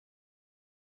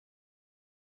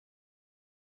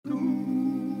Oh,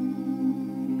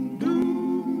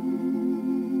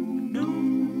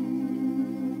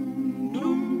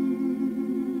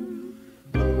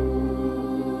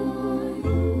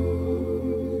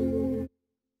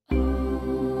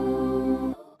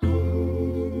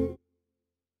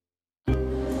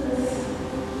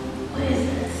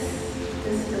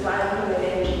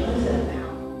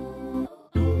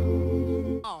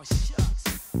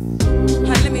 shucks.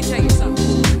 Honey, let me tell you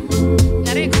something.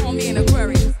 Now, they call me an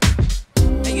Aquarius.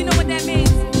 And you know what that means?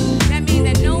 That means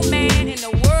that no man in the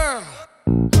world.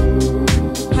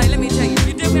 Honey, let me tell you.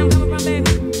 You dig where I'm coming from,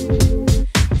 baby?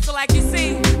 So, like you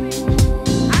see,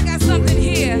 I got something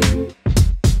here.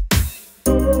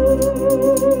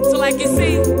 So, like you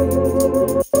see,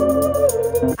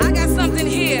 I got something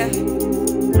here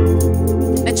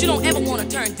that you don't ever want to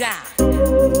turn down.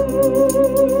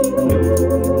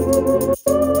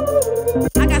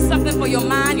 I got something for your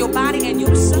mind, your body, and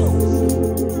your soul.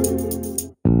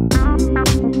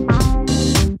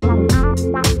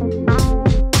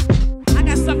 I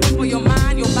got something for your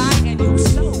mind, your body, and your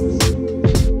soul.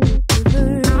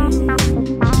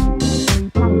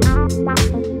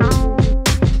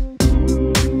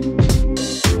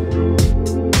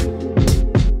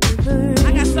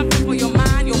 I got something for your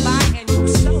mind, your body, and your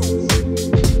soul.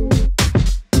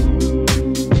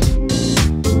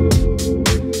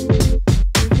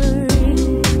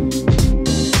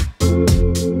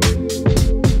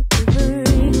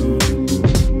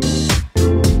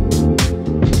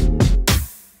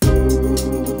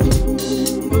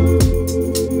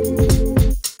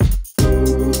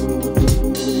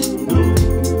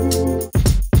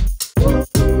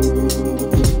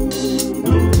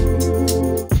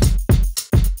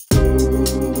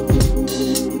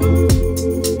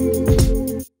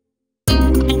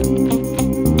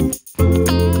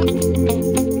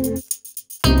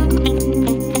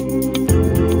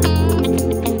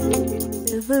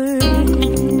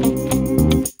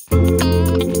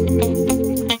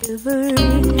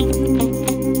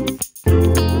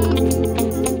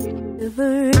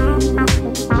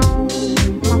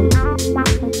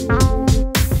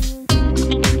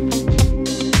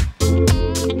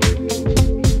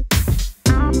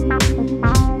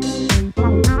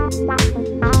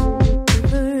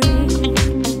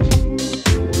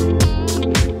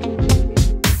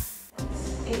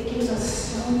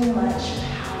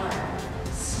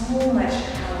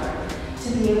 To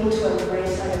be able to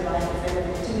embrace our divine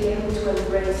feminine, to be able to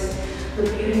embrace the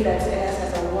beauty that's in us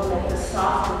as a woman, the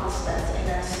softness that's in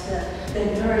us, the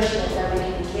nourishment that we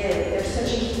can give. There's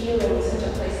such a healing, such a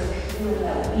place of healing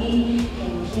that we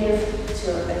can give to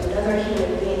another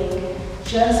human being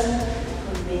just